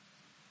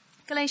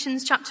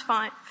Galatians chapter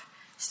 5,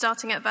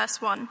 starting at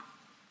verse 1.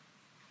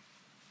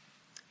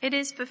 It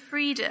is for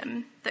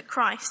freedom that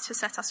Christ has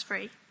set us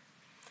free.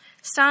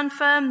 Stand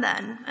firm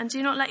then, and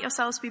do not let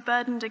yourselves be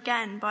burdened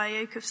again by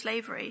a yoke of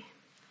slavery.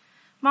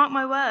 Mark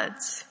my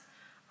words.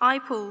 I,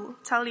 Paul,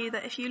 tell you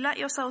that if you let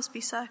yourselves be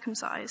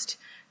circumcised,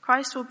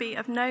 Christ will be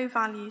of no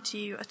value to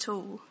you at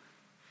all.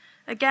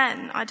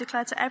 Again, I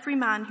declare to every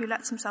man who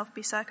lets himself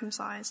be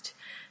circumcised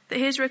that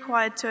he is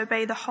required to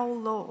obey the whole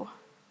law.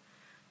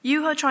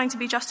 You who are trying to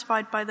be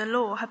justified by the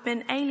law have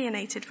been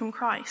alienated from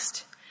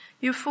Christ.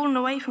 You have fallen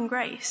away from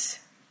grace.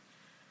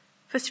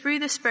 For through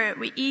the Spirit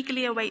we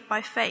eagerly await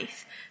by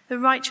faith the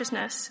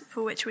righteousness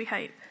for which we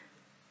hope.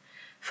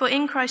 For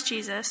in Christ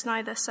Jesus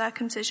neither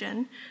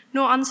circumcision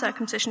nor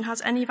uncircumcision has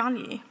any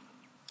value.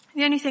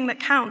 The only thing that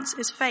counts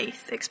is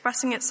faith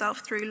expressing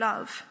itself through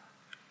love.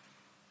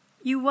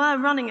 You were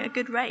running a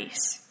good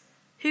race.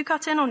 Who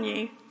cut in on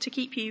you to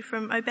keep you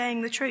from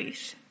obeying the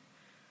truth?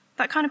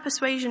 That kind of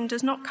persuasion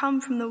does not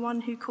come from the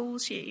one who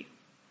calls you.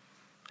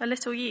 A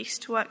little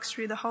yeast works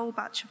through the whole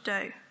batch of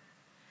dough.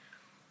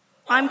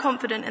 I'm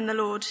confident in the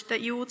Lord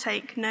that you will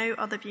take no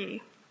other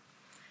view.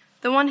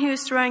 The one who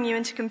is throwing you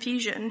into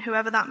confusion,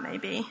 whoever that may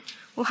be,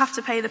 will have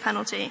to pay the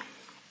penalty.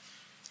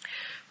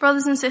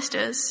 Brothers and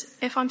sisters,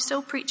 if I'm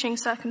still preaching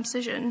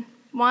circumcision,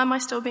 why am I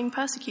still being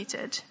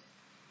persecuted?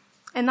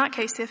 In that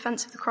case, the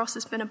offence of the cross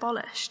has been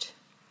abolished.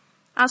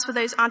 As for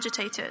those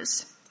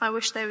agitators, I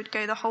wish they would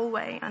go the whole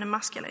way and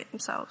emasculate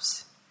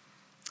themselves.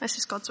 This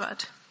is God's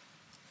word.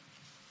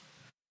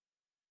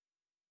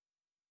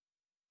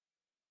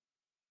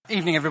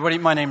 Evening, everybody.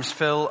 My name's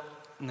Phil.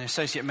 I'm the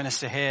Associate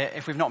Minister here.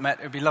 If we've not met,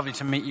 it would be lovely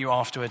to meet you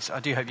afterwards.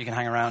 I do hope you can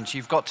hang around.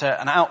 You've got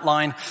an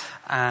outline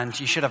and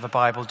you should have a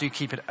Bible. Do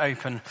keep it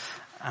open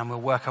and we'll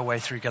work our way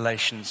through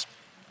Galatians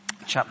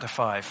chapter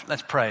 5.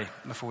 Let's pray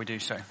before we do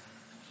so.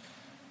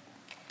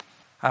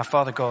 Our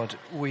Father God,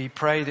 we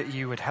pray that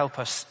you would help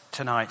us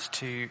tonight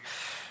to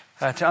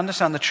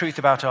understand the truth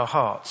about our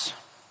hearts.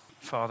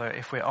 Father,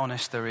 if we're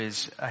honest, there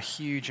is a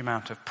huge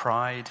amount of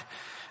pride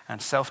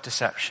and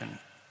self-deception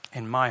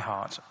in my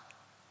heart,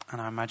 and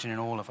I imagine in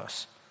all of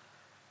us.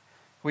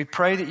 We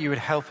pray that you would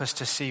help us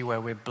to see where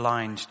we're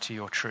blind to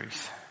your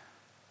truth.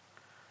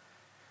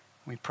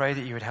 We pray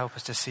that you would help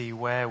us to see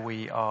where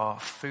we are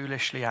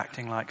foolishly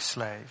acting like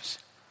slaves.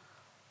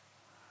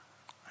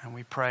 And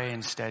we pray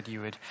instead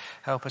you would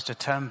help us to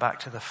turn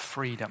back to the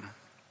freedom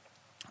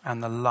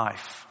and the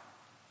life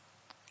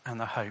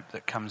and the hope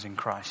that comes in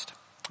Christ.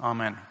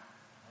 Amen.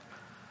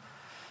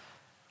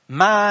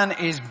 Man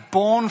is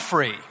born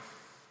free,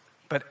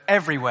 but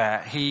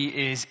everywhere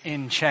he is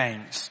in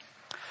chains.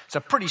 It's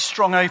a pretty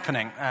strong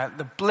opening.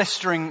 The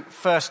blistering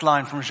first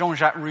line from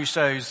Jean-Jacques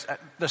Rousseau's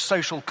The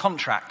Social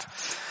Contract.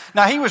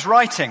 Now he was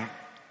writing,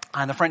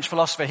 and the French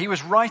philosopher, he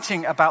was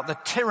writing about the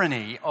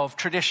tyranny of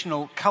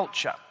traditional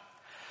culture.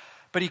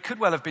 But he could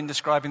well have been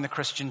describing the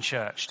Christian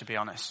church, to be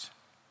honest.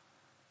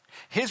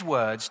 His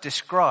words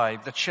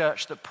describe the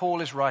church that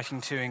Paul is writing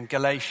to in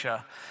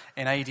Galatia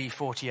in AD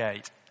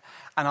 48.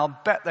 And I'll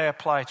bet they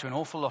apply to an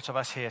awful lot of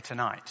us here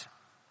tonight.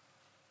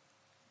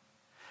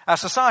 Our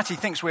society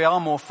thinks we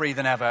are more free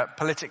than ever,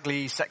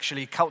 politically,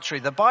 sexually,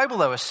 culturally. The Bible,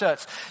 though,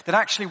 asserts that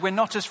actually we're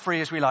not as free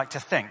as we like to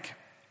think.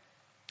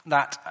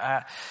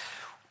 That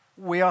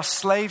we are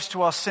slaves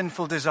to our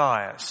sinful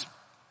desires.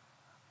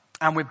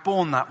 And we're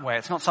born that way.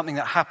 It's not something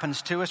that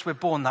happens to us. We're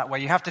born that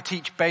way. You have to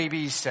teach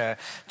babies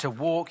to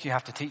walk. You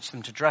have to teach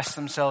them to dress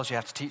themselves. You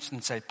have to teach them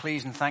to say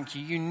please and thank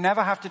you. You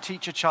never have to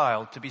teach a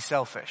child to be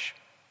selfish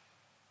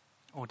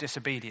or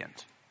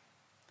disobedient.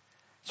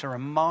 It's a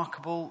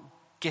remarkable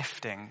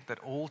gifting that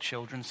all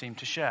children seem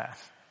to share.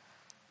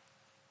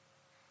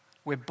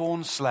 We're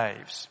born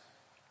slaves.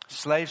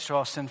 Slaves to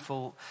our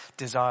sinful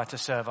desire to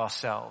serve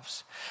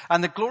ourselves.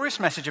 And the glorious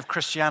message of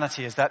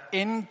Christianity is that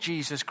in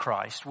Jesus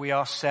Christ we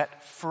are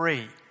set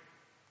free.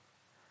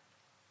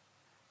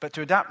 But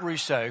to adapt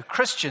Rousseau,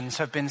 Christians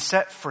have been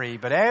set free,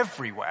 but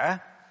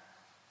everywhere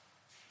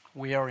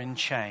we are in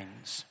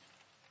chains.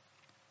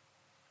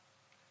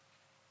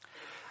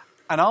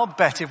 And I'll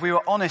bet if we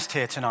were honest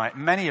here tonight,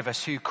 many of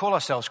us who call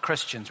ourselves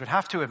Christians would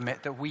have to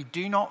admit that we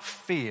do not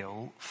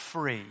feel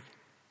free.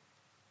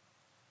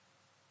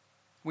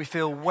 We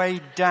feel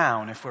weighed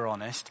down, if we're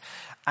honest.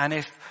 And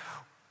if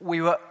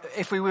we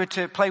were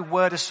to play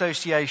word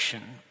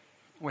association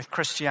with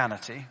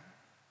Christianity,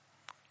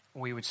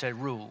 we would say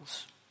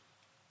rules.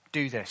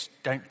 Do this,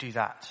 don't do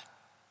that.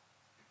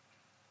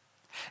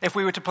 If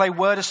we were to play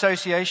word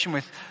association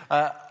with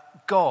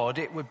God,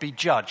 it would be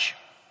judge,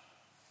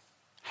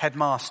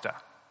 headmaster,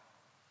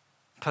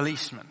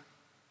 policeman.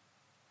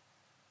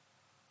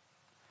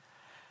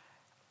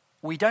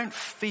 We don't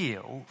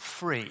feel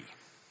free.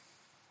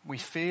 We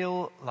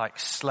feel like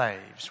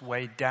slaves,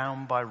 weighed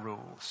down by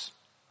rules,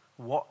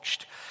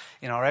 watched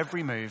in our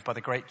every move by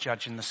the great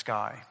judge in the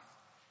sky.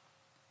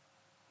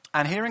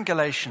 And here in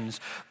Galatians,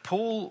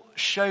 Paul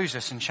shows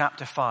us in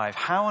chapter 5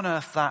 how on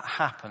earth that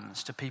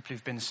happens to people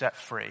who've been set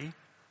free,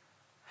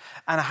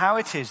 and how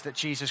it is that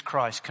Jesus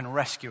Christ can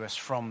rescue us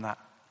from that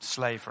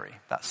slavery,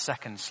 that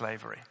second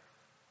slavery.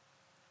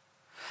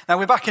 Now,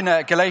 we're back in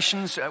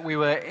Galatians. We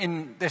were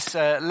in this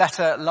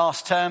letter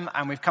last term,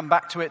 and we've come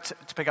back to it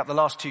to pick up the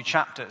last 2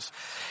 chapters.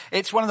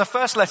 It's one of the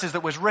first letters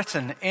that was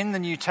written in the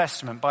New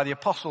Testament by the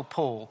Apostle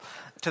Paul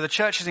to the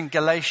churches in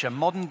Galatia,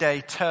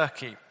 modern-day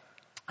Turkey.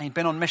 He'd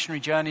been on missionary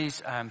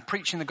journeys,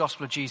 preaching the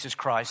gospel of Jesus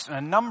Christ, and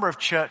a number of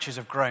churches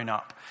have grown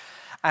up.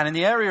 And in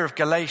the area of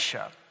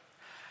Galatia,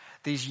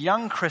 these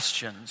young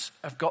Christians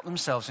have got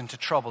themselves into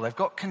trouble. They've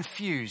got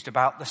confused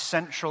about the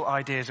central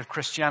ideas of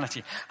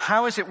Christianity.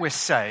 How is it we're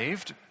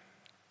saved?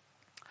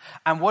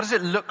 And what does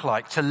it look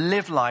like to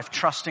live life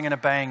trusting and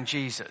obeying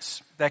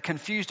Jesus? They're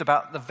confused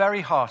about the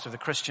very heart of the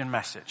Christian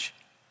message.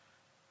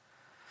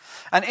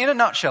 And in a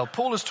nutshell,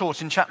 Paul has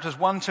taught in chapters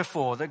 1 to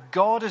 4 that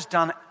God has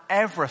done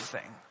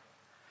everything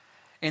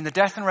in the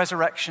death and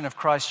resurrection of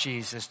Christ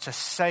Jesus to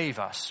save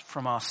us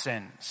from our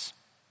sins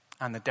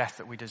and the death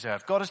that we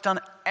deserve. God has done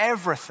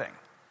everything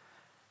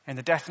in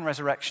the death and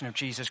resurrection of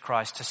Jesus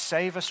Christ to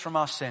save us from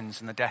our sins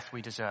and the death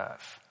we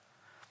deserve.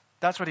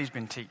 That's what he's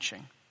been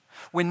teaching.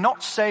 We're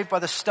not saved by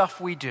the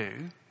stuff we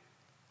do,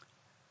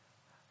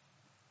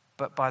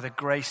 but by the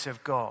grace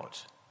of God,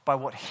 by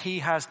what he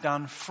has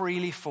done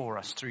freely for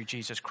us through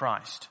Jesus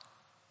Christ.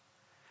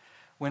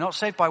 We're not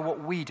saved by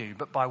what we do,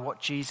 but by what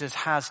Jesus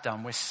has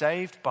done. We're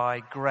saved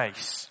by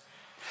grace.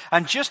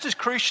 And just as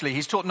crucially,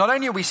 he's taught not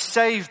only are we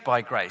saved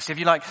by grace, if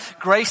you like,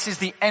 grace is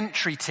the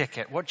entry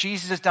ticket. What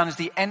Jesus has done is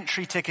the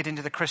entry ticket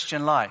into the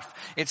Christian life.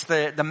 It's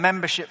the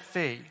membership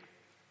fee.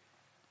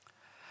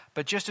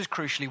 But just as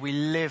crucially, we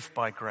live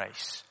by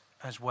grace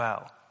as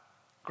well.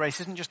 Grace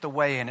isn't just the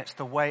way in, it's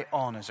the way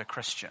on as a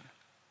Christian.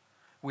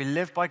 We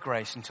live by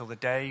grace until the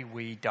day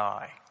we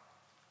die.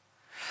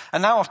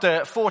 And now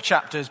after 4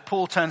 chapters,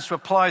 Paul turns to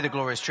apply the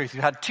glorious truth.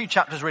 We've had 2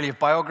 chapters really of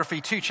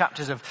biography, 2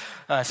 chapters of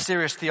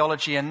serious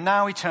theology, and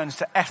now he turns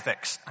to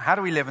ethics. How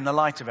do we live in the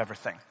light of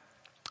everything?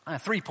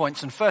 3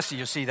 points, and firstly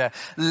you'll see there,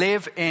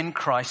 live in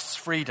Christ's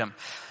freedom.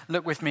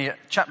 Look with me at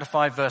chapter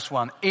 5, verse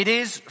 1. It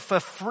is for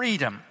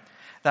freedom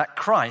that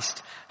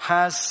Christ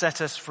has set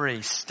us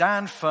free.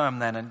 Stand firm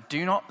then, and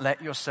do not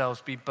let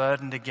yourselves be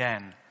burdened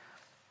again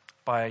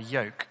by a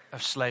yoke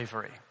of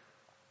slavery.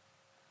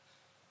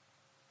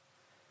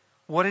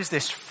 What is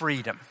this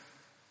freedom?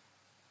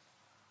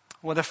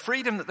 Well, the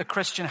freedom that the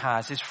Christian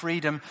has is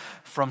freedom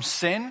from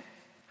sin,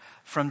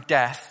 from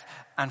death,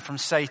 and from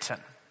Satan.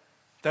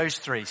 Those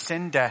 3,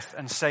 sin, death,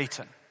 and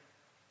Satan.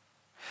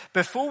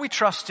 Before we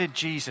trusted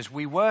Jesus,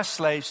 we were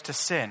slaves to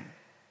sin.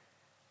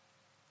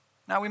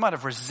 Now, we might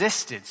have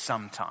resisted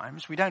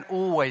sometimes. We don't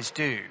always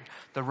do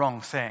the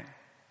wrong thing.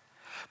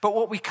 But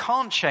what we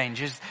can't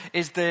change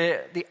is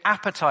the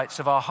appetites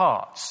of our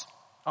hearts.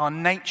 Our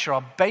nature,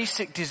 our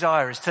basic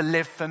desire is to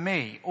live for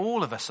me.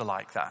 All of us are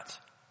like that.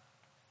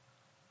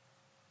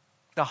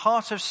 The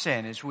heart of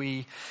sin is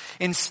we,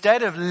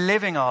 instead of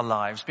living our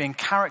lives being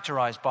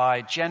characterized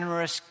by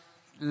generous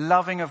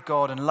loving of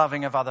God and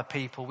loving of other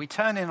people, we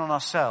turn in on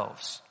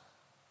ourselves.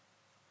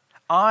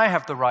 I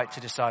have the right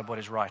to decide what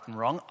is right and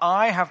wrong.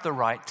 I have the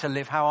right to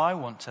live how I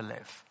want to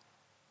live.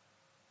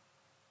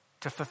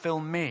 To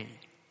fulfill me.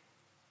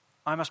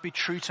 I must be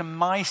true to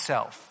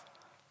myself.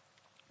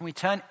 We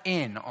turn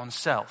in on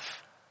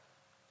self.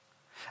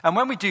 And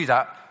when we do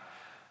that,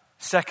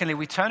 secondly,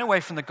 we turn away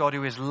from the God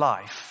who is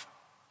life,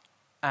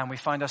 and we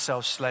find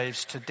ourselves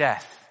slaves to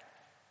death.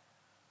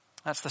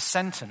 That's the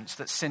sentence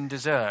that sin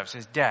deserves,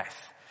 is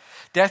death.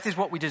 Death is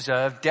what we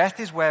deserve. Death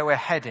is where we're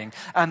heading.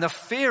 And the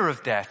fear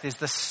of death is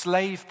the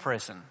slave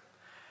prison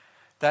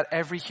that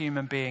every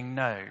human being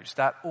knows,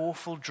 that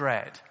awful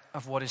dread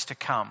of what is to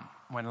come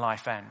when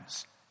life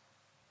ends.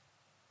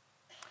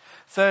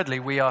 Thirdly,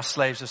 we are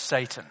slaves of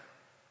Satan.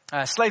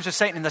 Slaves of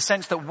Satan in the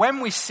sense that when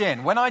we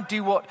sin, when I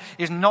do what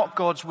is not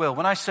God's will,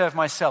 when I serve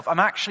myself,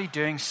 I'm actually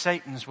doing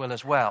Satan's will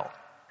as well.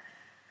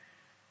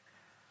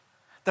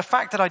 The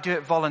fact that I do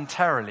it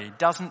voluntarily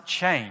doesn't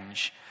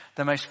change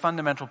the most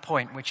fundamental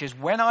point, which is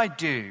when I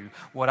do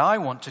what I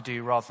want to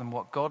do rather than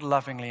what God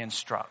lovingly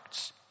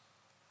instructs,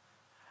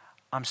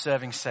 I'm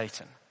serving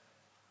Satan.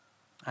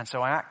 And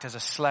so I act as a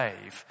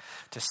slave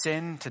to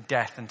sin, to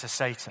death, and to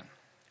Satan.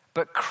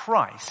 But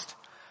Christ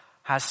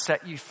has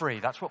set you free.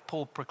 That's what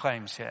Paul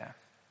proclaims here.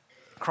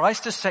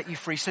 Christ has set you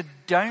free, so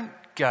don't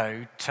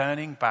go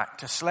turning back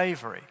to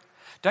slavery.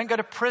 Don't go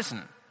to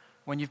prison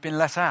when you've been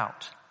let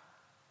out.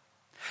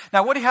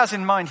 Now, what he has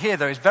in mind here,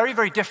 though, is very,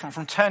 very different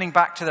from turning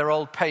back to their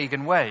old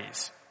pagan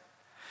ways.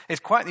 It's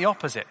quite the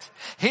opposite.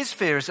 His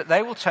fear is that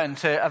they will turn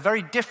to a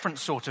very different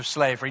sort of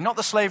slavery, not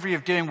the slavery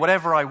of doing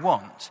whatever I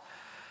want,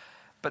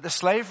 but the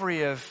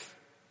slavery of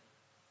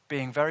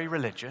being very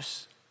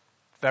religious,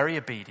 very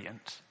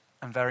obedient,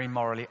 and very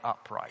morally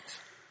upright.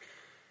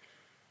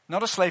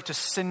 Not a slave to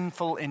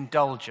sinful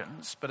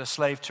indulgence, but a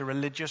slave to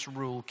religious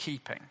rule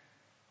keeping.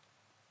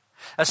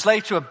 A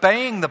slave to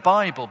obeying the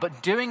Bible,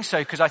 but doing so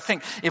because I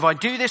think if I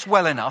do this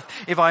well enough,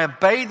 if I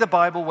obey the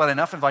Bible well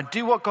enough, if I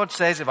do what God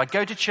says, if I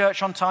go to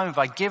church on time, if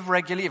I give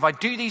regularly, if I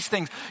do these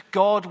things,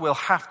 God will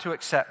have to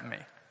accept me.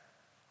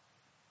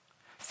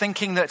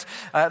 Thinking that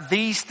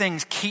these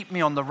things keep me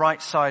on the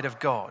right side of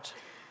God.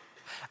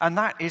 And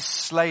that is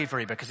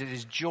slavery because it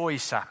is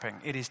joy-sapping,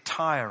 it is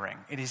tiring,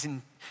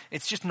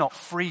 it's just not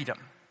freedom.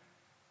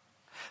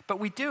 But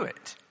we do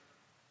it.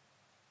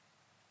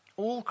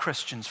 All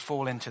Christians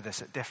fall into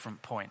this at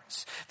different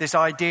points. This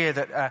idea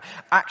that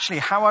actually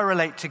how I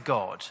relate to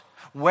God,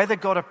 whether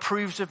God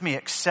approves of me,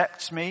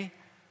 accepts me,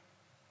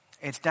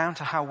 it's down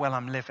to how well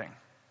I'm living.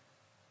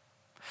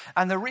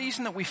 And the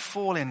reason that we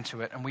fall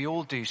into it, and we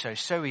all do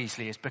so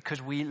easily, is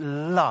because we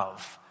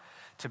love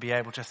to be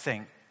able to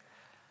think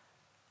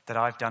that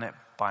I've done it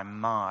by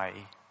my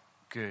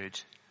good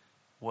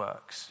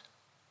works.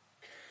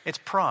 It's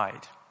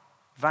pride,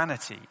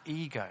 vanity,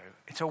 ego.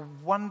 It's a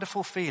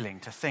wonderful feeling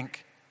to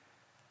think,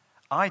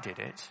 I did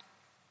it.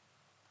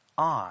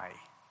 I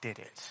did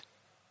it.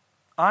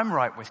 I'm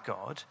right with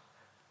God.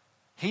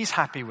 He's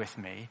happy with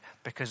me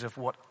because of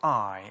what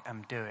I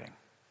am doing.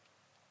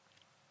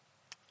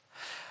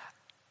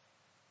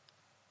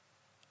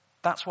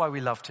 That's why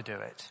we love to do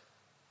it.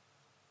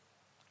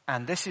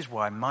 And this is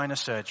why minor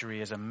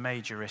surgery is a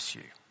major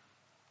issue.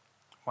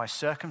 Why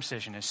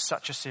circumcision is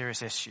such a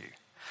serious issue.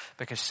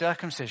 Because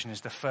circumcision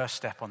is the first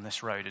step on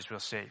this road, as we'll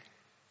see.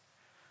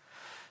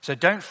 So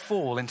don't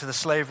fall into the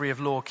slavery of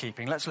law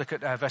keeping. Let's look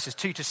at verses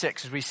 2 to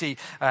 6 as we see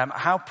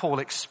how Paul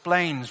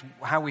explains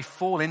how we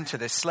fall into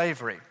this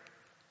slavery.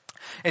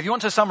 If you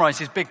want to summarize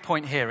his big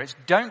point here, it's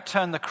don't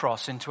turn the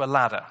cross into a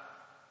ladder.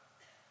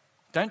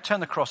 Don't turn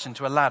the cross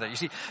into a ladder. You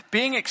see,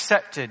 being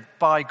accepted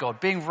by God,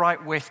 being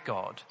right with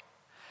God,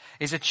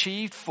 is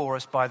achieved for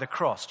us by the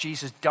cross.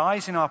 Jesus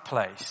dies in our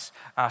place.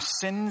 Our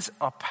sins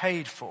are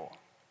paid for.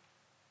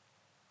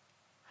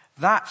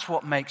 That's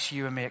what makes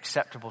you and me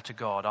acceptable to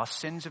God. Our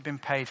sins have been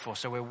paid for,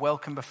 so we're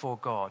welcome before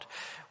God.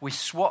 We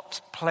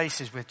swapped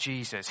places with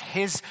Jesus.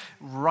 His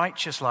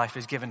righteous life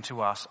is given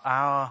to us.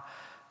 Our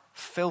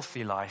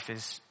filthy life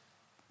is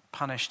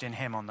punished in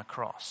him on the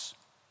cross.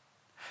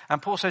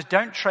 And Paul says,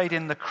 don't trade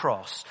in the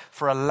cross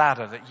for a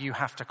ladder that you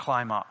have to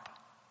climb up.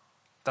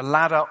 The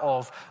ladder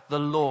of the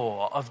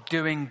law, of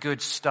doing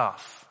good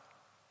stuff.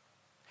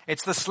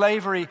 It's the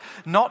slavery,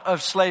 not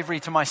of slavery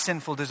to my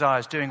sinful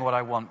desires, doing what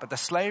I want, but the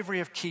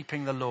slavery of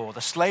keeping the law.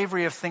 The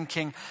slavery of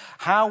thinking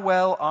how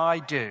well I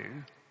do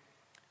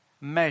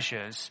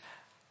measures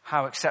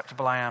how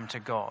acceptable I am to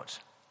God.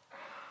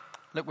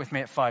 Look with me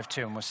at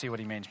 5:2 and we'll see what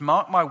he means.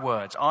 Mark my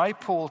words, I,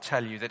 Paul,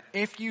 tell you that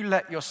if you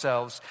let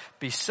yourselves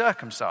be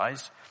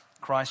circumcised,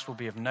 Christ will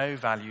be of no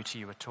value to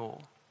you at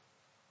all.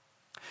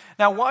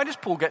 Now, why does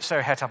Paul get so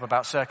het up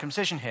about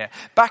circumcision here?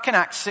 Back in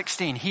Acts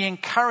 16, he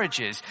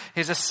encourages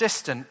his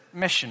assistant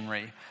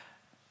missionary,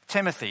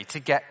 Timothy, to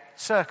get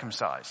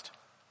circumcised.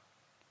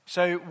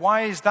 So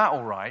why is that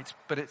all right,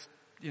 but it's,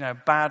 a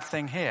bad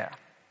thing here?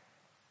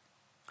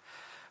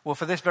 Well,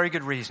 for this very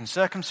good reason.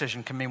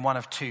 Circumcision can mean one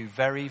of two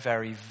very,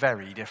 very,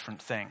 very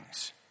different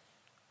things.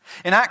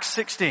 In Acts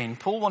 16,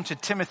 Paul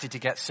wanted Timothy to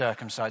get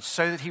circumcised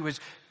so that he was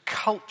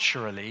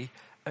culturally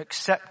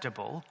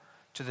acceptable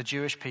to the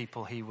Jewish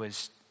people he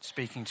was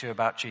speaking to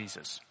about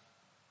Jesus.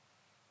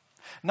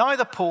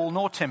 Neither Paul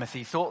nor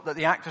Timothy thought that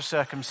the act of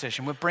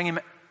circumcision would bring him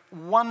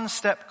one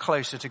step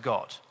closer to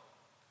God.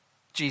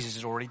 Jesus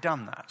had already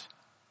done that.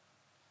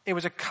 It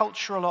was a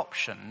cultural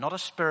option, not a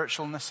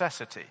spiritual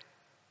necessity.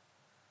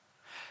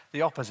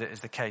 The opposite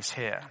is the case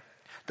here.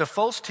 The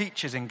false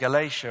teachers in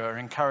Galatia are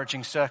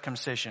encouraging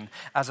circumcision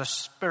as a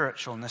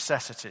spiritual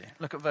necessity.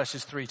 Look at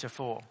verses 3 to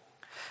 4.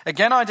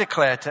 Again, I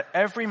declare to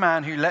every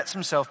man who lets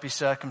himself be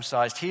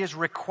circumcised, he is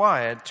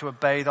required to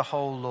obey the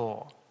whole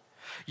law.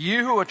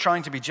 You who are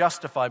trying to be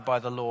justified by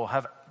the law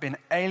have been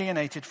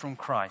alienated from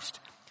Christ.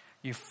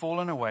 You've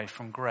fallen away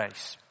from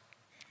grace.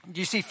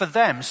 You see, for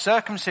them,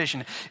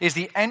 circumcision is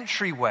the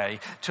entryway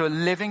to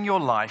living your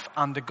life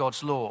under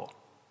God's law.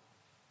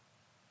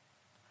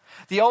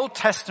 The Old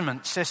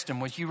Testament system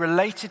was you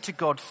related to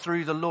God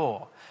through the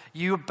law.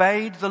 You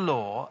obeyed the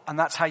law, and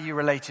that's how you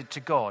related to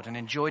God and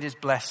enjoyed his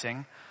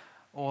blessing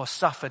or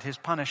suffered his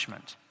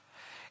punishment.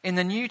 In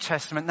the New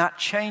Testament, that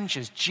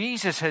changes.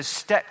 Jesus has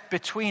stepped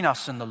between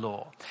us and the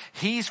law.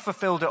 He's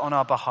fulfilled it on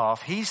our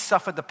behalf. He's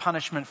suffered the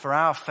punishment for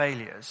our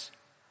failures.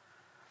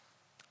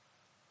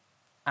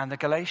 And the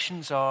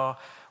Galatians are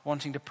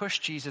wanting to push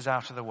Jesus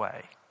out of the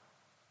way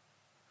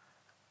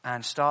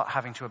and start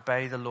having to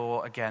obey the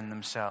law again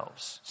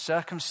themselves.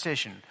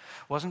 Circumcision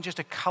wasn't just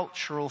a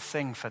cultural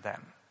thing for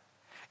them.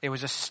 It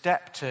was a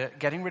step to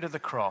getting rid of the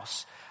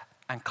cross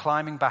and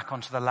climbing back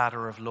onto the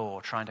ladder of law,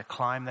 trying to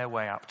climb their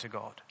way up to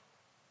God.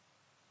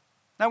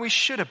 Now, we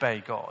should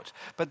obey God,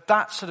 but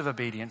that sort of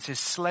obedience is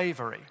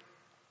slavery.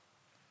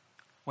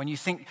 When you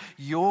think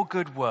your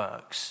good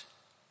works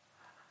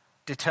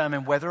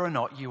determine whether or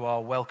not you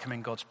are welcome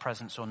in God's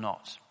presence or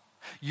not.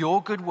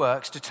 Your good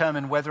works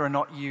determine whether or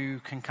not you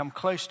can come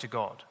close to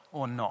God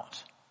or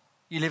not.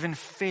 You live in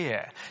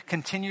fear,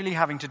 continually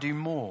having to do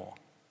more.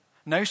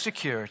 No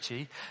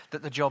security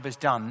that the job is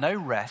done, no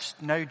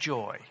rest, no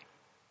joy.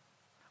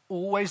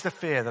 Always the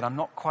fear that I'm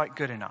not quite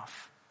good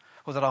enough,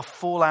 or that I'll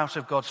fall out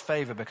of God's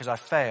favor because I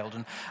failed.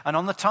 And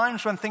on the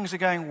times when things are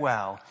going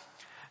well,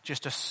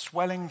 just a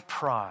swelling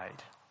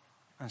pride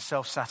and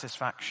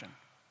self-satisfaction.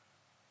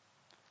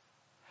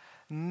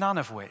 none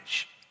of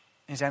which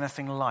is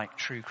anything like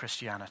true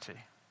Christianity.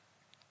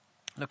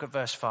 Look at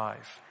verse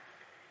 5.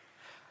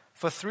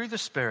 For through the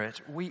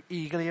Spirit we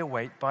eagerly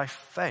await by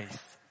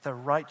faith the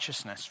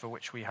righteousness for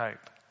which we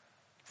hope.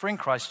 For in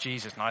Christ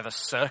Jesus neither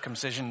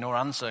circumcision nor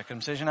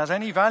uncircumcision has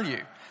any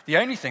value. The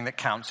only thing that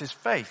counts is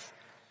faith,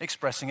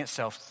 expressing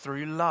itself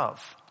through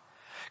love.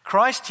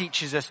 Christ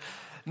teaches us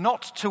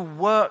not to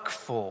work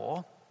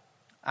for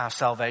our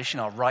salvation,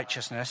 our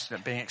righteousness,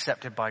 being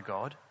accepted by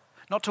God.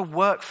 Not to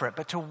work for it,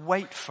 but to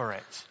wait for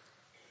it.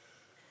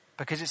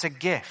 Because it's a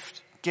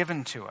gift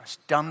given to us,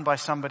 done by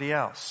somebody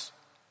else.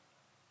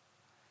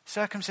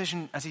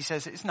 Circumcision, as he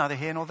says, is neither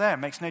here nor there. It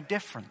makes no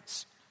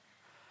difference.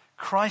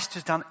 Christ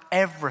has done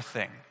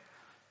everything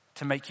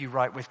to make you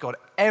right with God.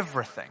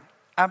 Everything.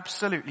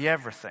 Absolutely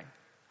everything.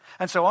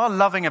 And so our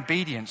loving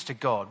obedience to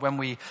God, when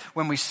we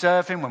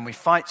serve him, when we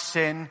fight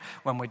sin,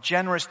 when we're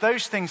generous,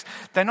 those things,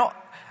 they're not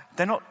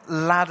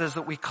ladders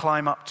that we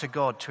climb up to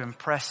God to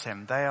impress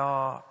him. They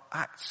are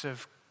acts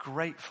of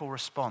grateful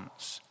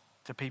response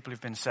to people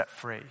who've been set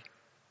free.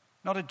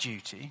 Not a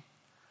duty,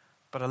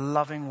 but a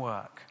loving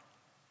work.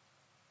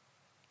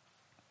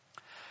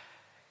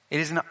 It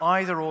is an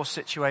either-or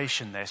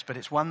situation, this, but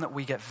it's one that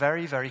we get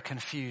very, very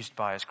confused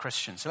by as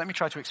Christians. So let me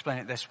try to explain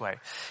it this way.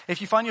 If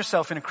you find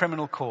yourself in a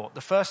criminal court, the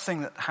first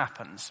thing that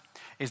happens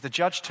is the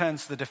judge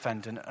turns to the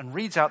defendant and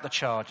reads out the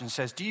charge and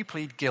says, do you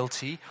plead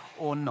guilty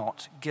or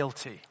not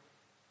guilty?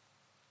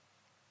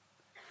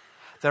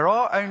 There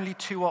are only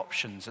two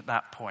options at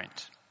that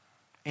point.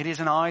 It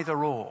is an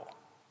either-or.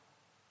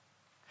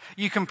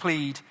 You can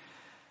plead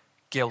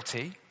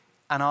guilty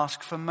and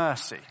ask for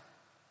mercy.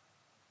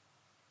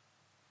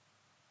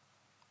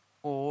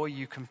 Or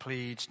you can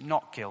plead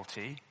not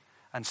guilty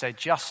and say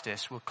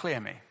justice will clear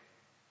me.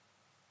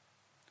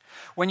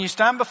 When you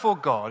stand before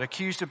God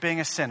accused of being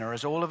a sinner,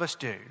 as all of us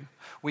do,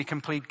 we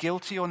can plead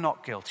guilty or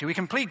not guilty. We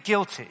can plead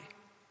guilty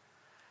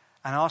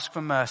and ask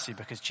for mercy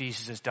because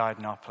Jesus has died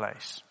in our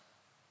place.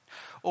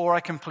 Or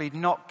I can plead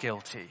not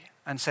guilty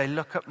and say,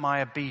 look at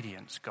my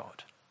obedience,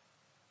 God.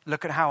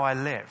 Look at how I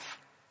live.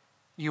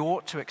 You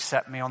ought to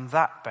accept me on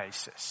that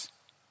basis.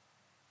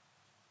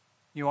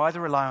 You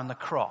either rely on the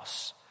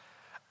cross,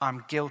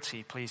 I'm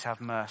guilty, please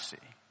have mercy.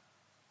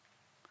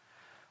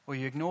 Or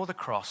you ignore the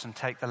cross and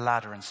take the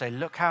ladder and say,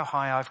 look how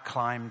high I've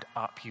climbed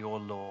up your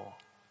law.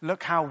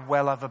 Look how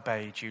well I've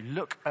obeyed you.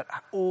 Look at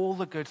all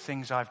the good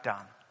things I've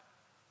done.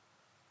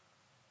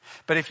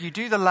 But if you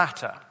do the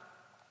latter,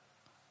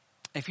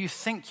 if you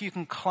think you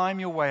can climb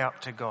your way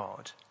up to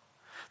God,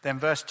 then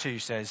verse 2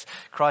 says,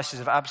 Christ is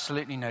of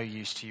absolutely no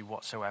use to you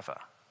whatsoever.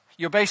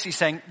 You're basically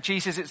saying,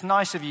 Jesus, it's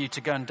nice of you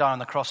to go and die on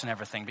the cross and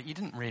everything, but you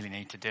didn't really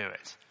need to do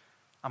it.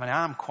 I mean,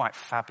 I'm quite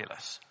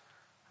fabulous.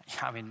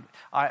 I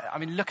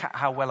mean, look at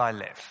how well I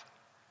live.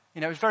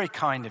 You know, it was very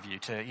kind of you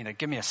to,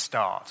 give me a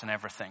start and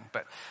everything,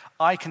 but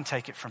I can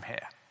take it from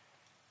here.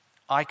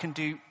 I can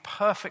do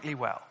perfectly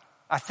well.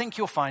 I think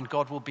you'll find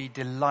God will be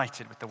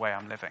delighted with the way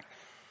I'm living.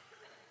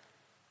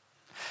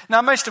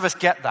 Now, most of us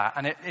get that,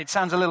 and it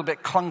sounds a little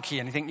bit clunky,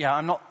 and you think, yeah,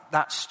 I'm not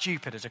that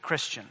stupid as a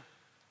Christian.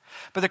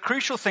 But the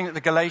crucial thing that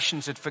the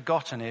Galatians had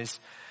forgotten is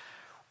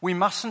we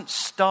mustn't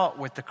start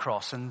with the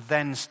cross and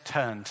then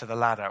turn to the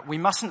ladder. We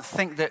mustn't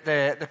think that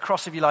the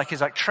cross, if you like, is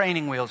like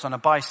training wheels on a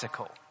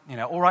bicycle.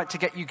 All right to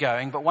get you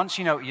going, but once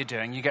you know what you're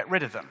doing, you get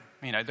rid of them.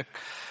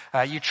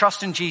 You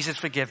trust in Jesus'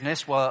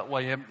 forgiveness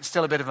while you're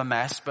still a bit of a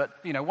mess, but,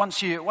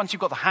 once you've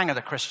got the hang of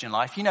the Christian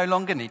life, you no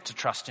longer need to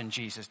trust in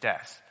Jesus'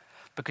 death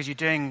because you're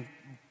doing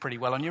pretty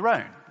well on your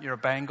own. You're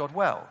obeying God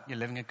well. You're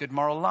living a good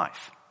moral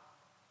life.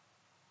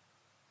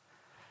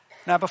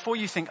 Now, before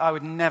you think I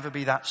would never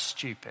be that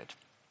stupid,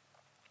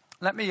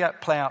 let me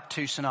play out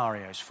two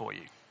scenarios for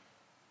you,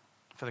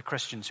 for the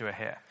Christians who are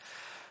here.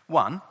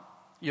 One,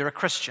 you're a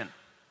Christian.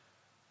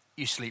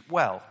 You sleep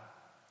well,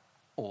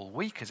 all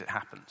week as it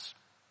happens.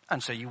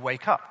 And so you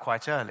wake up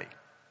quite early.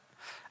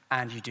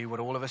 And you do what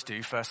all of us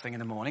do first thing in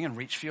the morning and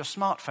reach for your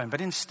smartphone. But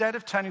instead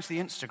of turning to the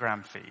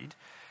Instagram feed,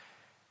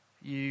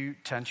 you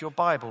turn to your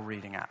Bible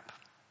reading app.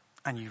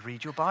 And you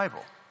read your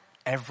Bible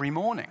every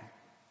morning.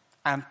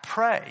 And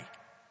pray.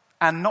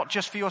 And not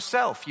just for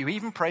yourself. You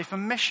even pray for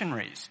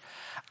missionaries.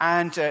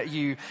 And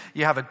you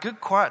have a good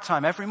quiet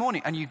time every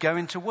morning, and you go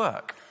into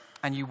work,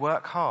 and you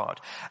work hard.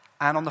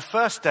 And on the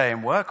first day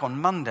in work,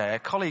 on Monday, a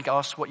colleague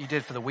asks what you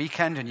did for the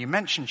weekend, and you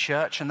mention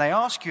church, and they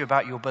ask you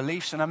about your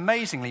beliefs, and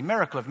amazingly,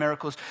 miracle of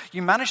miracles,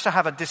 you manage to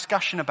have a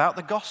discussion about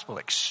the gospel.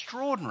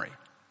 Extraordinary.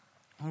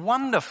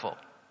 Wonderful.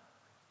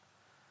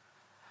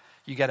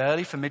 You get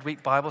early for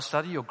midweek Bible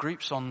study, your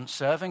group's on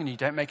serving, and you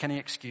don't make any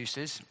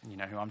excuses. You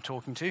know who I'm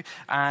talking to.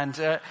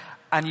 And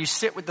you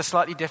sit with the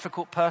slightly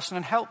difficult person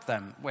and help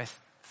them with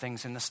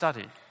things in the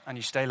study, and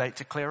you stay late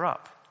to clear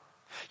up.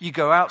 You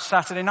go out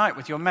Saturday night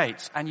with your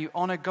mates, and you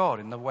honor God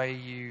in the way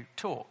you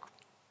talk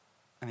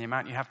and the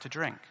amount you have to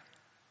drink.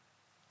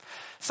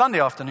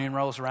 Sunday afternoon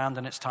rolls around,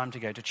 and it's time to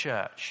go to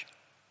church.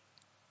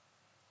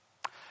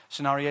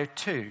 Scenario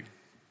 2,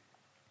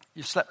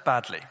 you've slept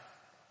badly.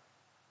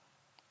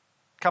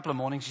 A couple of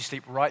mornings you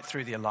sleep right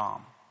through the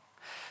alarm.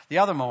 The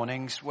other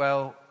mornings,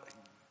 well,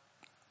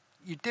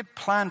 you did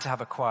plan to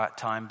have a quiet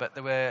time, but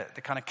there were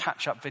the kind of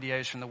catch-up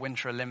videos from the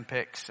Winter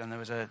Olympics, and there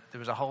was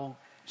a whole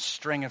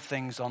string of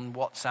things on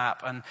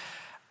WhatsApp,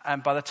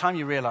 and by the time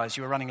you realised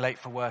you were running late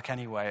for work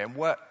anyway, and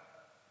work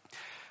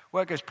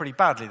goes pretty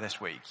badly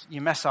this week.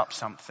 You mess up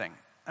something,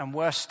 and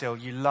worse still,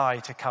 you lie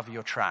to cover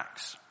your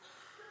tracks.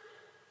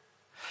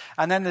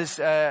 And then there's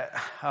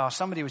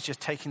somebody was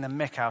just taking the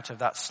mick out of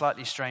that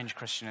slightly strange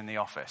Christian in the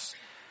office,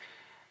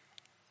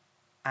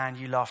 and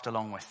you laughed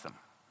along with them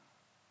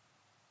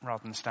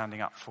rather than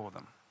standing up for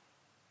them.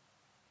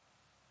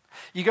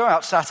 You go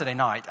out Saturday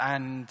night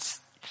and,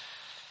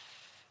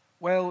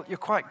 well, you're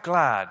quite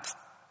glad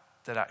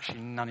that actually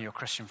none of your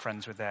Christian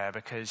friends were there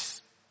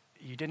because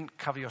you didn't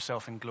cover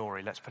yourself in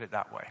glory, let's put it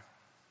that way.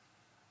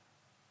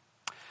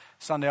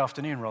 Sunday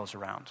afternoon rolls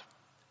around.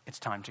 It's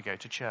time to go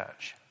to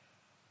church.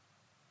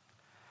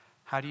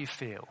 How do you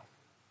feel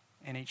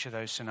in each of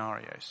those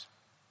scenarios?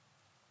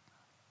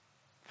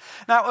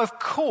 Now, of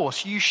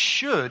course, you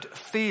should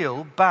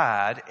feel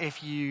bad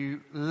if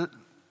you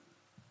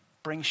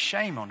bring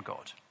shame on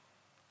God.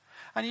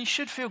 And you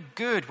should feel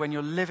good when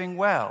you're living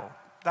well.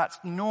 That's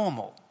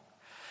normal.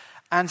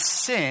 And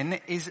sin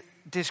is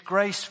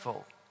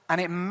disgraceful.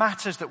 And it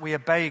matters that we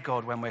obey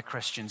God when we're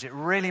Christians. It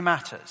really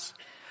matters.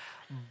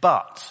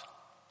 But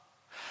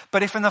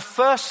if in the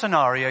first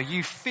scenario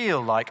you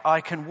feel like I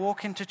can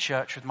walk into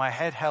church with my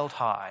head held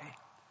high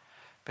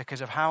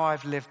because of how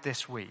I've lived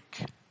this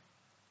week,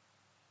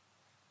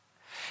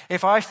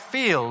 if I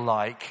feel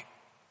like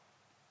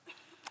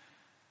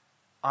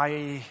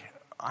I'm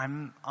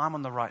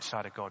on the right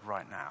side of God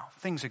right now,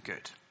 things are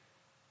good,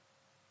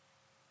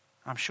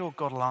 I'm sure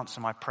God will answer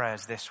my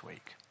prayers this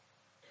week.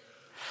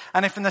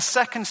 And if in the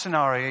second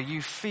scenario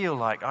you feel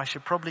like I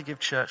should probably give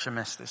church a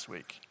miss this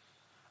week,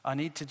 I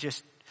need to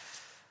just,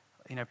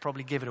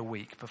 probably give it a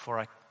week before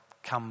I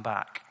come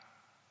back,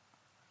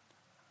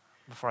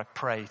 before I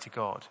pray to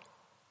God.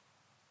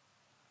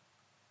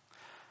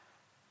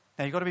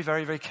 Now, you've got to be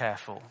very, very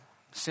careful.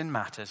 Sin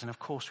matters, and of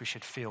course we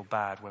should feel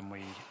bad when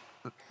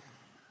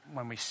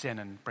we sin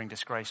and bring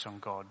disgrace on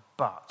God.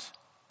 But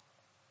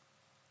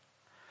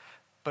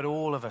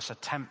all of us are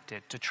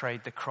tempted to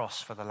trade the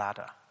cross for the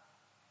ladder.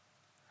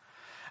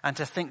 And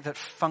to think that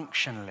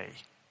functionally,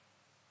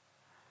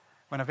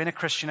 when I've been a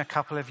Christian a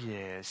couple of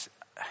years,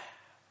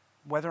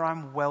 whether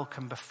I'm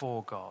welcome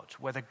before God,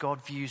 whether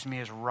God views me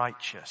as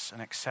righteous and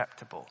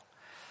acceptable,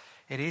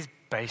 it is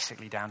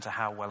basically down to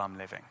how well I'm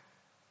living.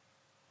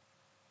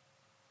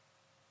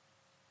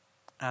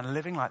 And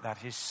living like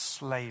that is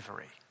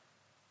slavery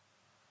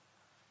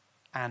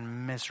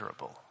and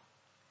miserable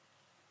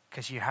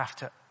because you have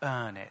to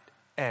earn it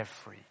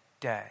every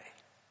day.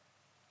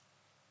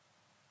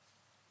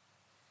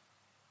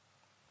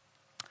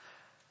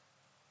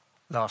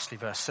 Lastly,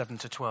 verse 7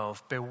 to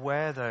 12,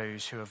 beware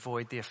those who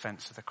avoid the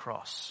offense of the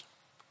cross.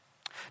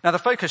 Now the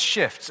focus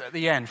shifts at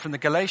the end from the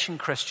Galatian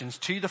Christians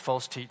to the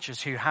false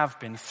teachers who have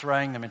been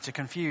throwing them into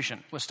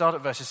confusion. We'll start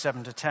at verses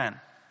 7 to 10.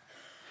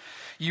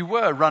 You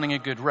were running a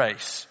good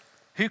race.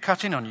 Who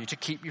cut in on you to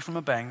keep you from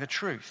obeying the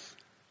truth?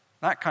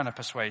 That kind of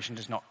persuasion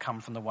does not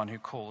come from the one who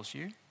calls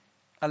you.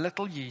 A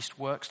little yeast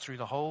works through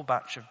the whole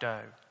batch of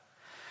dough.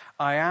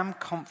 I am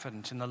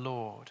confident in the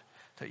Lord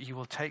that you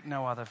will take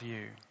no other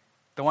view.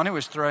 The one who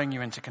is throwing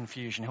you into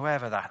confusion,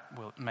 whoever that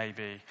may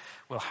be,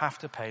 will have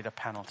to pay the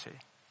penalty.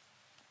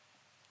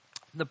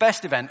 The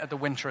best event at the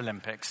Winter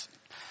Olympics,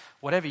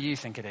 whatever you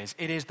think it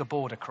is the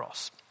border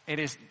cross. It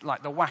is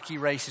like the wacky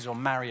races or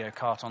Mario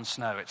Kart on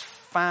snow. It's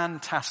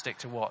fantastic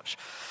to watch.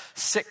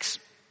 6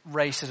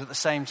 races at the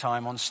same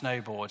time on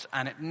snowboards,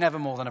 and never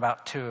more than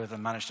about 2 of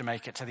them managed to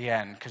make it to the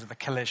end because of the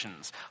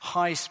collisions.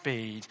 High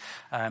speed,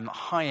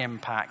 high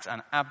impact,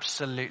 and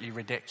absolutely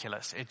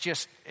ridiculous.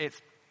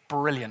 It's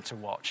brilliant to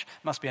watch.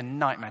 It must be a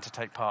nightmare to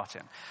take part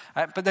in.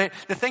 But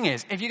the thing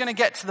is, if you're going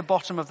to get to the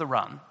bottom of the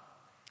run,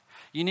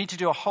 you need to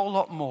do a whole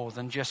lot more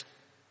than just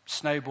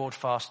snowboard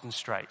fast and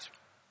straight.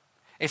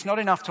 It's not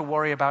enough to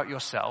worry about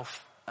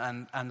yourself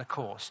and the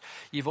course.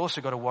 You've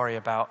also got to worry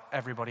about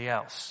everybody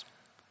else.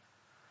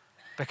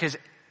 Because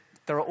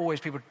there are always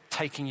people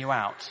taking you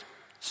out,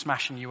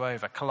 smashing you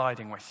over,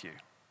 colliding with you.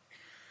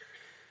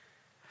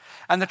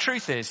 And the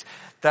truth is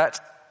that,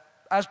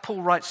 as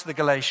Paul writes to the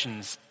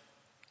Galatians,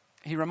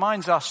 he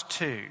reminds us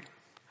too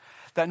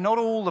that not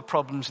all the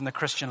problems in the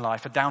Christian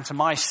life are down to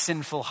my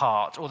sinful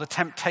heart or the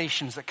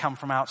temptations that come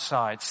from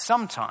outside.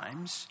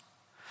 Sometimes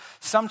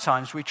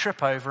we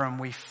trip over and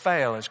we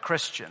fail as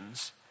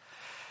Christians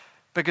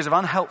because of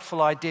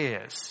unhelpful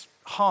ideas,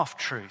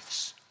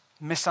 half-truths,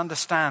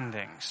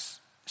 misunderstandings,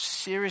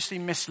 seriously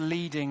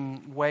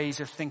misleading ways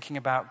of thinking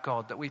about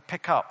God that we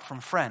pick up from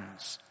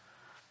friends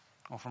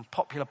or from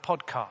popular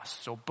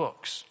podcasts or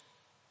books.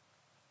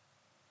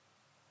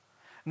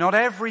 Not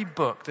every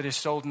book that is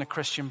sold in a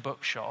Christian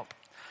bookshop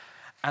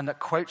and that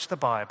quotes the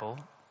Bible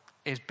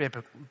is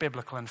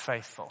biblical and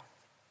faithful.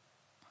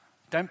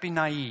 Don't be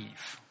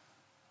naive.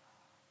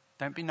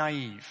 Don't be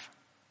naive.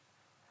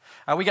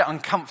 We get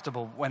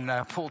uncomfortable when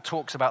Paul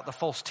talks about the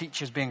false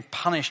teachers being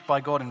punished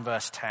by God in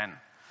verse 10.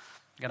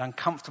 I get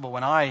uncomfortable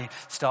when I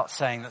start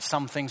saying that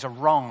some things are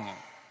wrong.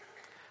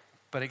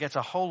 But it gets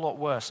a whole lot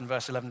worse in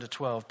verse 11 to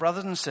 12.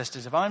 Brothers and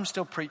sisters, if I'm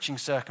still preaching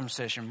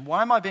circumcision,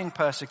 why am I being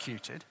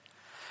persecuted?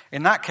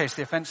 In that case,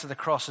 the offense of the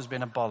cross has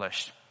been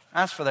abolished.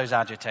 As for those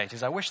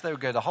agitators, I wish they would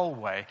go the whole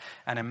way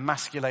and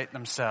emasculate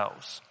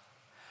themselves.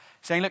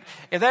 Saying, look,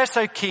 if they're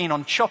so keen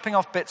on chopping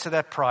off bits of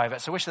their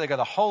privates, I wish they'd go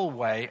the whole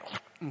way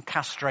and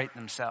castrate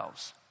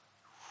themselves.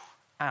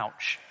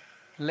 Ouch.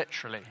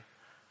 Literally.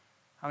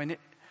 I mean,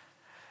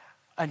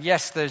 and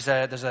yes, there's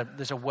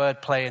a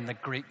word play in the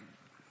Greek.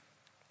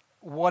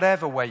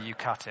 Whatever way you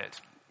cut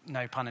it,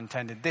 no pun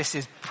intended, this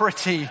is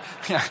pretty,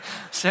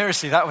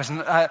 seriously, that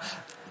wasn't,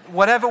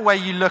 whatever way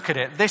you look at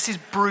it, this is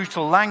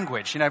brutal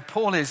language. You know,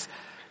 Paul he's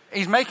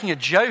making a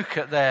joke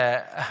at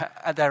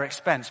their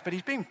expense, but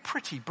he's being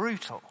pretty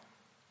brutal.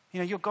 You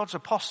know, you're God's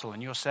apostle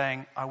and you're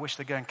saying, I wish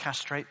they'd go and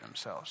castrate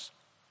themselves.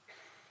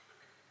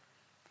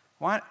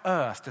 Why on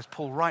earth does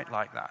Paul write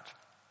like that?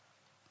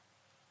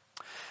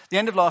 The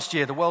end of last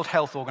year, the World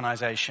Health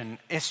Organization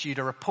issued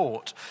a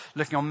report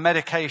looking on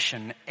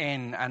medication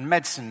and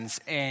medicines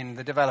in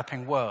the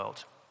developing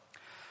world.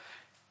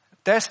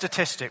 Their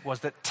statistic was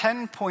that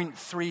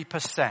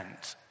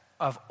 10.3%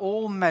 of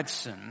all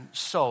medicine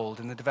sold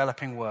in the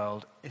developing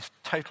world is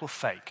total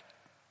fake.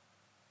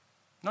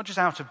 Not just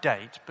out of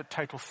date, but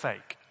total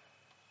fake.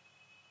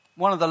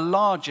 One of the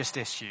largest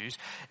issues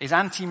is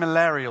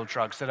anti-malarial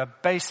drugs that are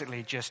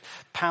basically just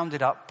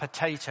pounded up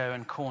potato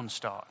and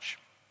cornstarch.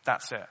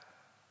 That's it.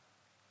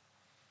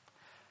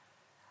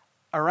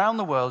 Around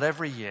the world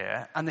every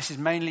year, and this is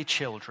mainly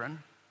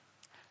children,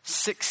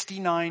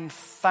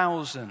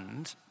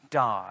 69,000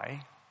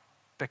 die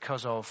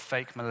because of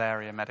fake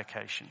malaria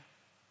medication.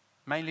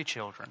 Mainly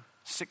children,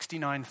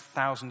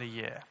 69,000 a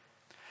year.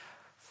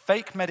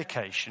 Fake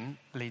medication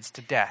leads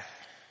to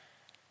death.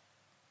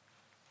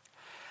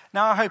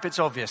 Now, I hope it's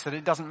obvious that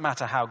it doesn't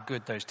matter how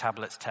good those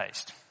tablets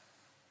taste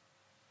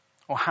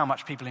or how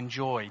much people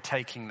enjoy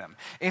taking them.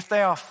 If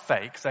they are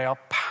fake, they are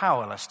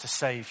powerless to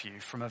save you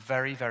from a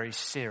very, very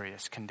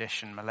serious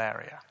condition,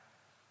 malaria.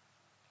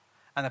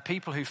 And the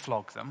people who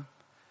flog them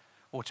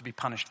ought to be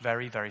punished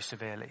very, very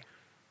severely.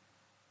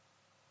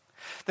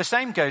 The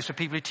same goes for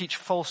people who teach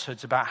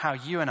falsehoods about how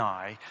you and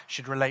I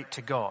should relate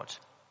to God.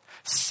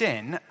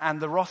 Sin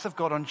and the wrath of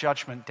God on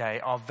Judgment Day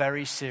are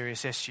very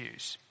serious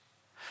issues.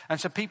 And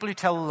so people who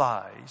tell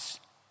lies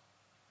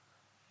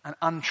and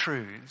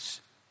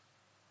untruths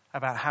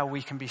about how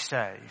we can be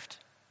saved,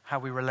 how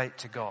we relate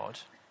to God,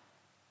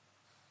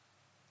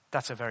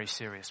 that's a very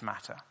serious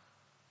matter.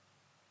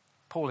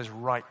 Paul is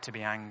right to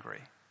be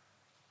angry.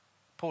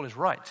 Paul is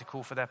right to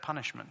call for their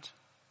punishment.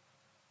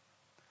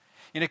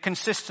 You know,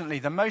 consistently,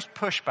 the most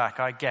pushback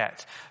I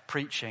get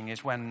preaching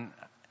is when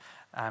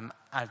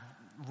I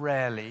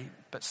rarely,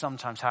 but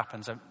sometimes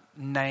happens, I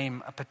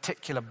name a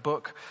particular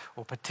book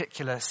or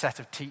particular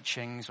set of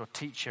teachings or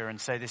teacher and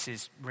say this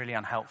is really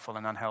unhelpful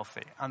and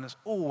unhealthy. And there's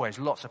always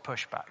lots of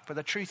pushback. But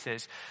the truth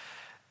is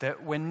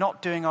that we're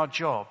not doing our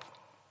job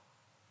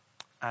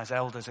as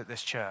elders at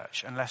this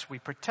church unless we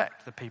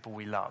protect the people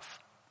we love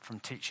from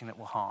teaching that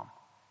will harm.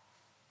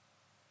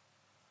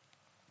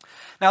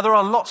 Now, there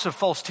are lots of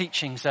false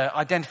teachings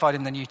identified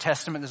in the New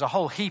Testament. There's a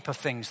whole heap of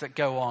things that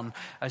go on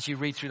as you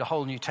read through the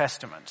whole New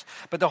Testament.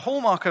 But the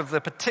hallmark of the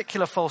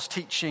particular false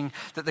teaching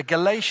that the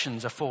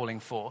Galatians are falling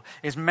for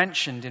is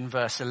mentioned in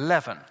verse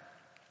 11.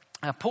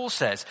 Now, Paul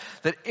says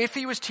that if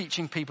he was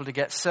teaching people to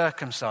get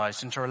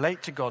circumcised and to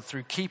relate to God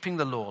through keeping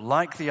the law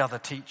like the other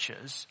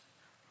teachers,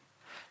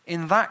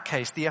 in that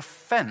case, the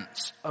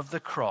offense of the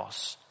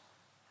cross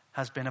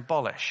has been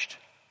abolished.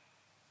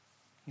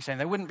 He's saying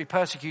they wouldn't be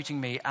persecuting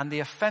me, and the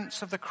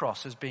offense of the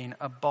cross has been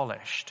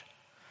abolished.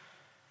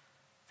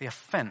 The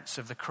offense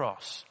of the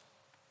cross.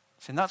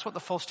 So that's what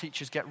the false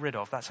teachers get rid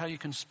of. That's how you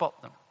can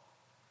spot them.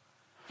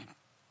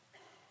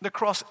 The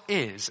cross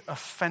is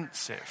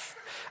offensive.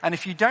 And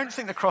if you don't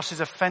think the cross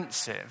is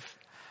offensive,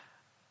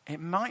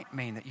 it might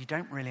mean that you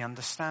don't really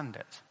understand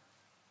it.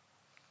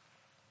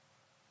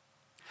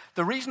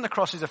 The reason the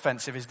cross is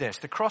offensive is this.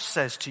 The cross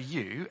says to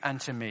you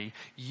and to me,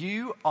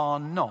 you are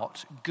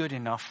not good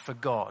enough for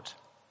God.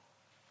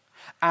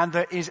 And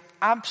there is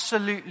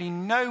absolutely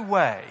no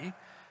way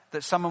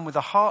that someone with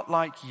a heart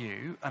like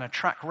you and a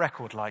track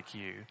record like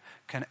you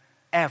can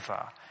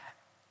ever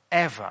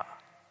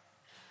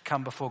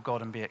come before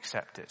God and be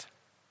accepted.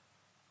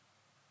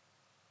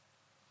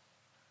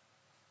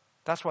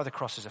 That's why the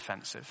cross is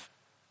offensive.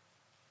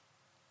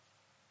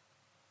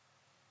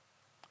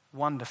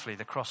 Wonderfully,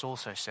 the cross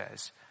also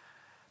says,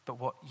 but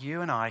what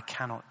you and I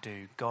cannot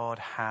do, God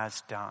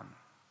has done.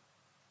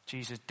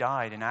 Jesus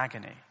died in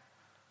agony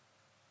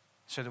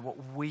so that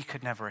what we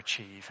could never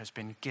achieve has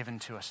been given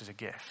to us as a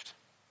gift.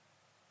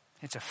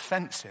 It's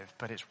offensive,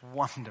 but it's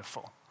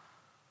wonderful.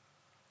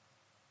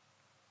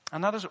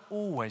 And that has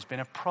always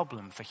been a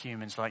problem for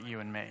humans like you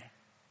and me.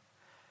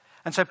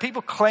 And so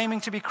people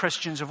claiming to be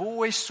Christians have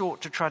always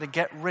sought to try to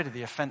get rid of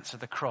the offense of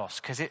the cross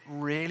because it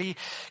really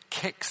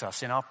kicks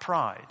us in our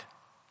pride.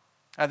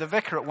 The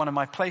vicar at one of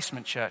my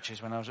placement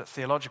churches when I was at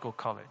theological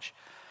college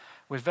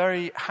was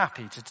very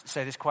happy to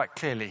say this quite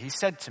clearly. He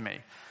said to me,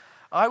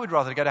 "I would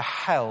rather go to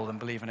hell than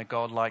believe in a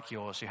God like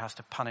yours who has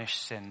to punish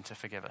sin to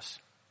forgive us."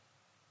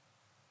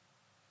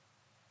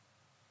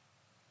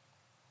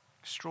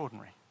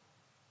 Extraordinary.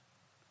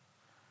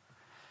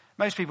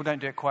 Most people don't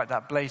do it quite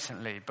that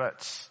blatantly,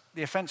 but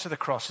the offence of the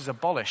cross is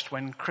abolished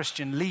when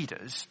Christian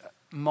leaders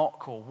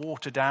mock or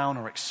water down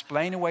or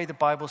explain away the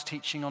Bible's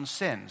teaching on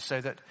sin,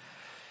 so that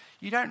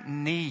you don't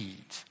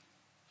need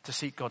to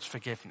seek God's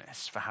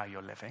forgiveness for how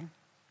you're living.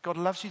 God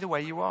loves you the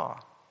way you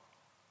are.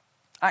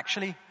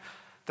 Actually,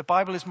 the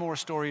Bible is more a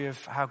story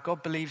of how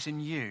God believes in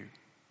you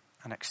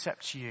and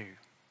accepts you.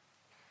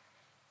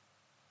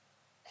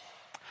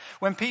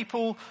 When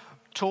people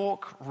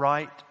talk,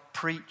 write,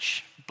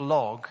 preach,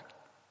 blog,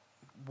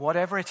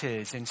 whatever it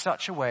is, in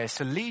such a way as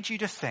to lead you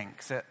to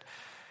think that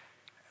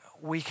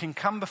we can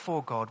come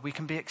before God, we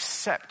can be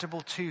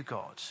acceptable to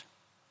God,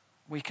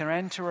 we can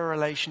enter a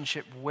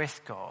relationship with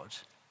God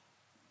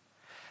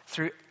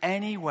through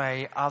any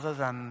way other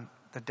than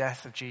the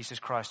death of Jesus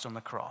Christ on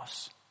the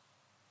cross.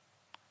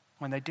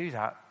 When they do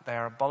that, they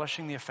are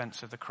abolishing the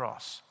offense of the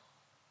cross.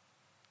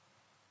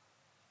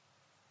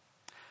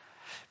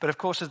 But of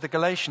course, as the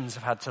Galatians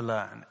have had to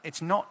learn,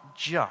 it's not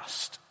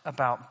just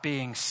about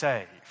being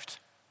saved.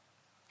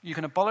 You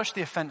can abolish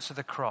the offense of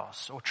the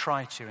cross, or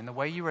try to, in the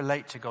way you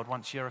relate to God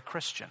once you're a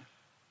Christian.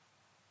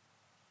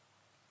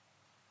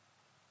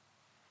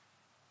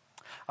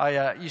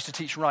 I used to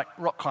teach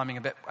rock climbing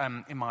a bit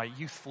in my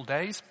youthful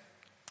days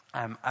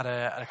at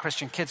a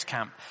Christian kids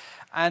camp.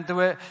 And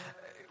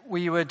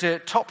we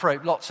would top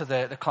rope lots of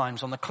the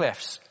climbs on the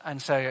cliffs.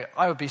 And so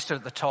I would be stood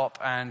at the top,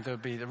 and there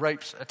would be the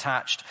ropes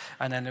attached,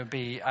 and then there would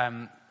be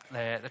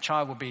the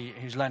child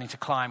who's learning to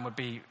climb would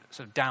be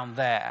sort of down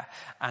there,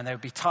 and they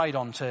would be tied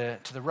on to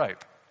the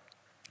rope.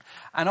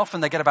 And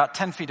often they get about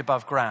 10 feet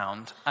above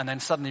ground and then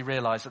suddenly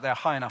realize that they're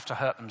high enough to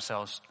hurt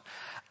themselves.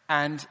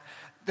 And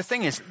the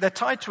thing is, they're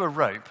tied to a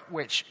rope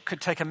which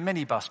could take a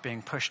minibus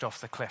being pushed off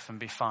the cliff and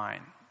be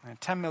fine.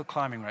 10 mil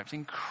climbing ropes,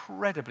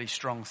 incredibly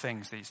strong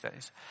things these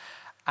days.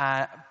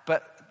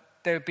 But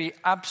there would be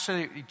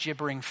absolutely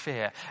gibbering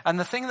fear. And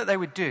the thing that they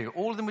would do,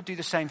 all of them would do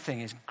the same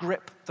thing, is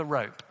grip the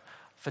rope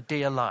for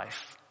dear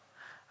life.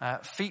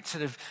 Feet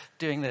sort of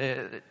doing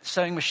the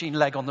sewing machine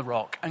leg on the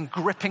rock and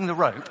gripping the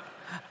rope.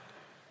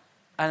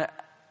 And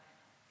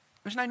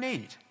there's no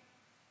need.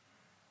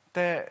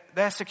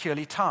 They're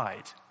securely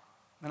tied.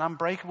 An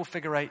unbreakable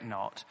figure eight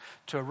knot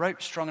to a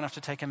rope strong enough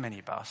to take a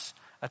minibus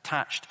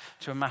attached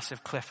to a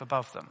massive cliff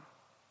above them.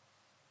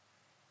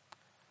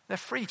 They're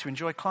free to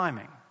enjoy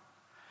climbing.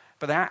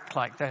 But they act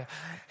like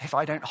if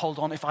I don't hold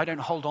on,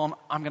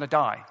 I'm going to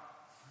die.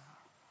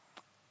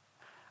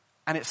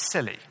 And it's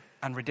silly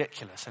and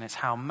ridiculous, and it's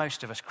how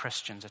most of us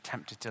Christians are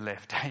tempted to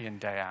live day in,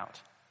 day out.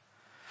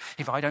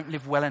 If I don't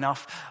live well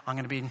enough, I'm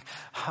going to be,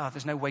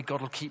 there's no way God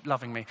will keep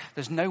loving me.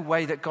 There's no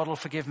way that God will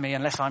forgive me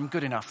unless I'm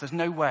good enough. There's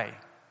no way.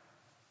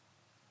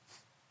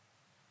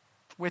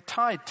 We're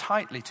tied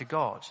tightly to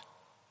God,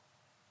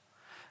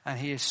 and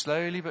he is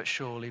slowly but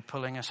surely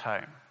pulling us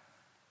home.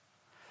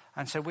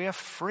 And so we are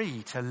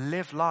free to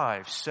live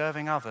lives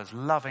serving others,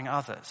 loving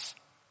others.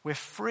 We're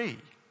free.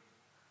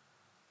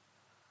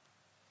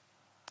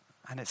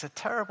 And it's a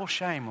terrible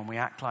shame when we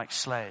act like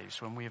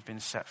slaves when we have been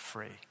set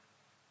free.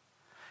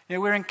 You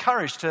know, we're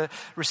encouraged to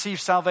receive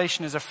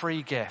salvation as a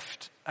free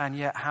gift, and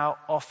yet how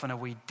often are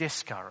we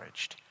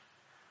discouraged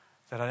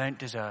that I don't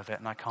deserve it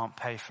and I can't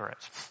pay for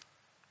it?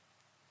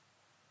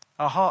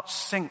 Our heart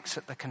sinks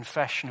at the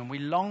confession, and we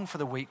long for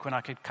the week when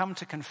I could come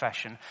to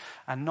confession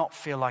and not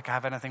feel like I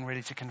have anything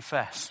really to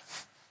confess.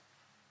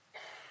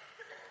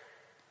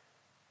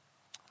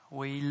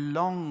 We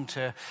long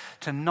to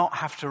not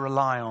have to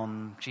rely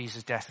on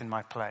Jesus' death in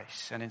my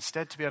place, and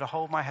instead to be able to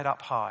hold my head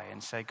up high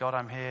and say, God,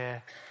 I'm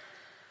here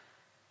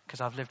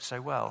because I've lived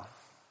so well.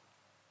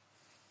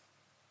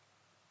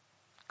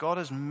 God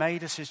has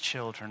made us his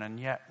children, and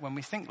yet when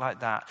we think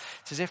like that,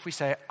 it's as if we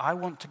say, I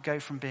want to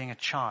go from being a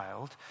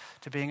child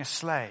to being a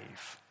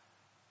slave.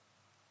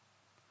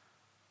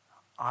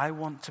 I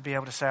want to be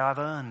able to say I've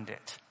earned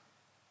it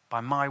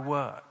by my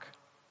work.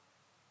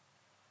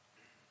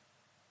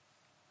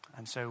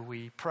 And so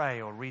we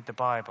pray or read the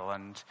Bible,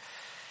 and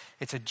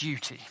it's a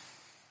duty.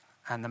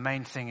 And the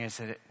main thing is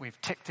that we've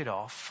ticked it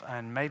off,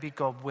 and maybe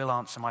God will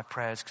answer my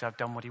prayers because I've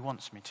done what he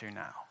wants me to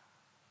now.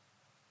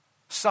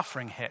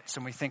 Suffering hits,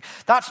 and we think,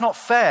 that's not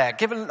fair.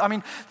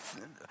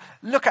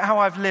 Look at how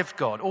I've lived,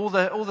 God. All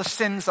the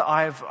sins that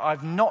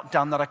I've not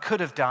done that I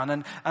could have done,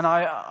 and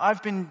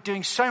I've been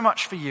doing so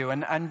much for you,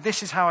 and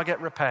this is how I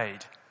get repaid.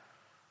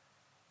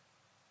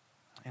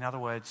 In other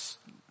words,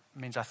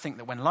 it means I think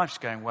that when life's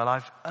going well,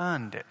 I've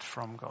earned it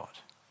from God.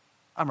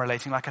 I'm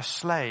relating like a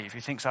slave who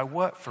thinks I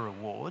work for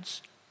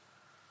rewards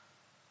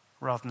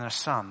rather than a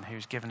son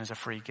who's given as a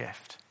free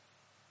gift.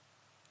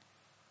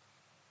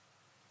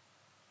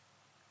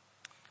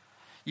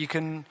 You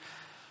can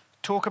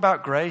talk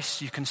about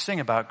grace, you can sing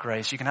about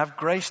grace, you can have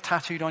grace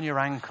tattooed on your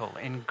ankle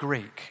in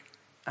Greek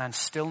and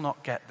still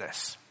not get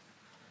this.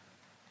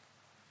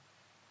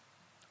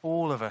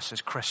 all of us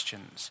as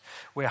Christians,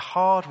 we're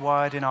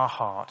hardwired in our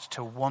heart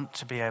to want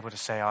to be able to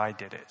say, I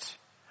did it.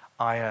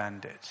 I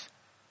earned it.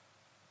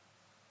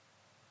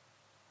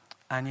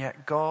 And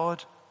yet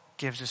God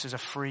gives us as a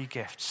free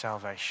gift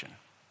salvation.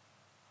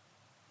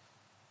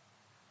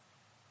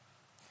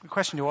 The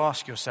question to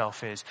ask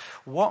yourself is,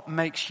 what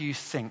makes you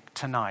think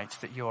tonight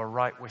that you are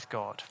right with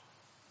God?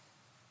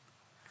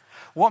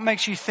 What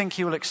makes you think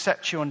he will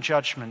accept you on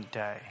Judgment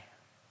Day?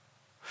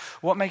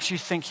 What makes you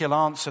think he'll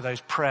answer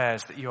those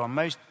prayers that you are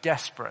most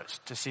desperate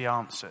to see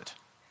answered?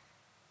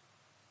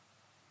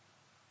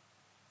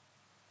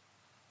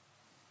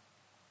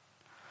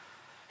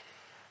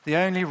 The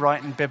only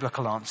right and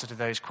biblical answer to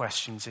those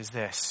questions is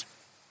this: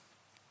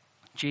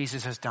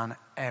 Jesus has done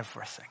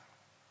everything.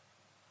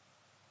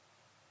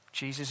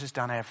 Jesus has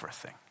done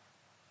everything.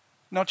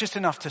 Not just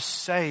enough to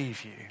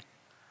save you,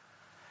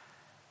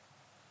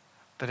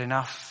 but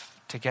enough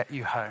to get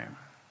you home.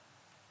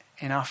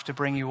 Enough to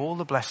bring you all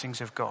the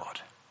blessings of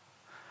God,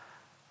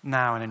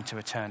 now and into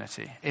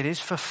eternity. It is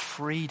for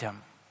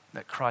freedom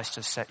that Christ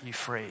has set you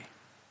free.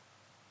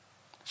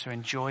 So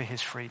enjoy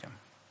his freedom.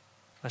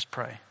 Let's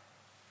pray.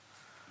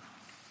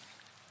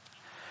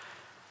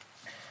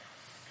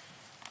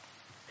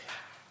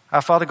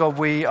 Our Father God,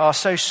 we are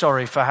so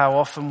sorry for how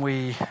often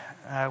we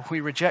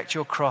reject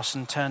your cross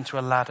and turn to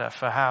a ladder,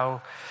 for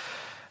how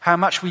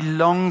much we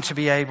long to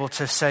be able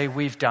to say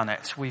we've done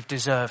it, we've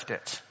deserved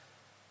it.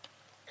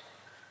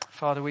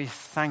 Father, we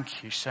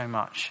thank you so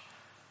much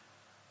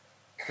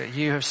that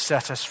you have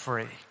set us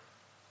free,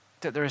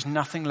 that there is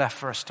nothing left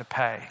for us to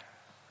pay,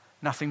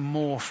 nothing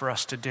more for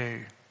us to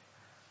do,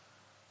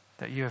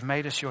 that you have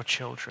made us your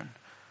children.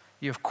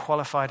 You have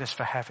qualified us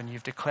for heaven.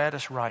 You've declared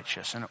us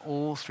righteous, and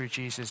all through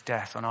Jesus'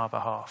 death on our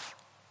behalf.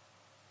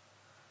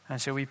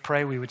 And so we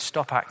pray we would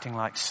stop acting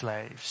like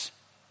slaves,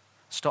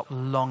 stop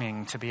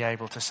longing to be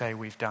able to say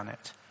we've done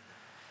it.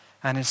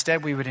 And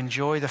instead we would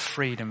enjoy the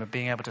freedom of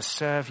being able to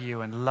serve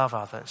you and love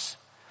others,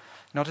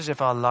 not as if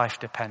our life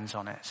depends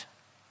on it,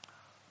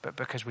 but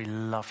because we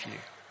love you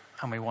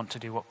and we want to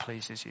do what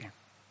pleases you.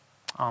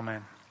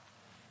 Amen.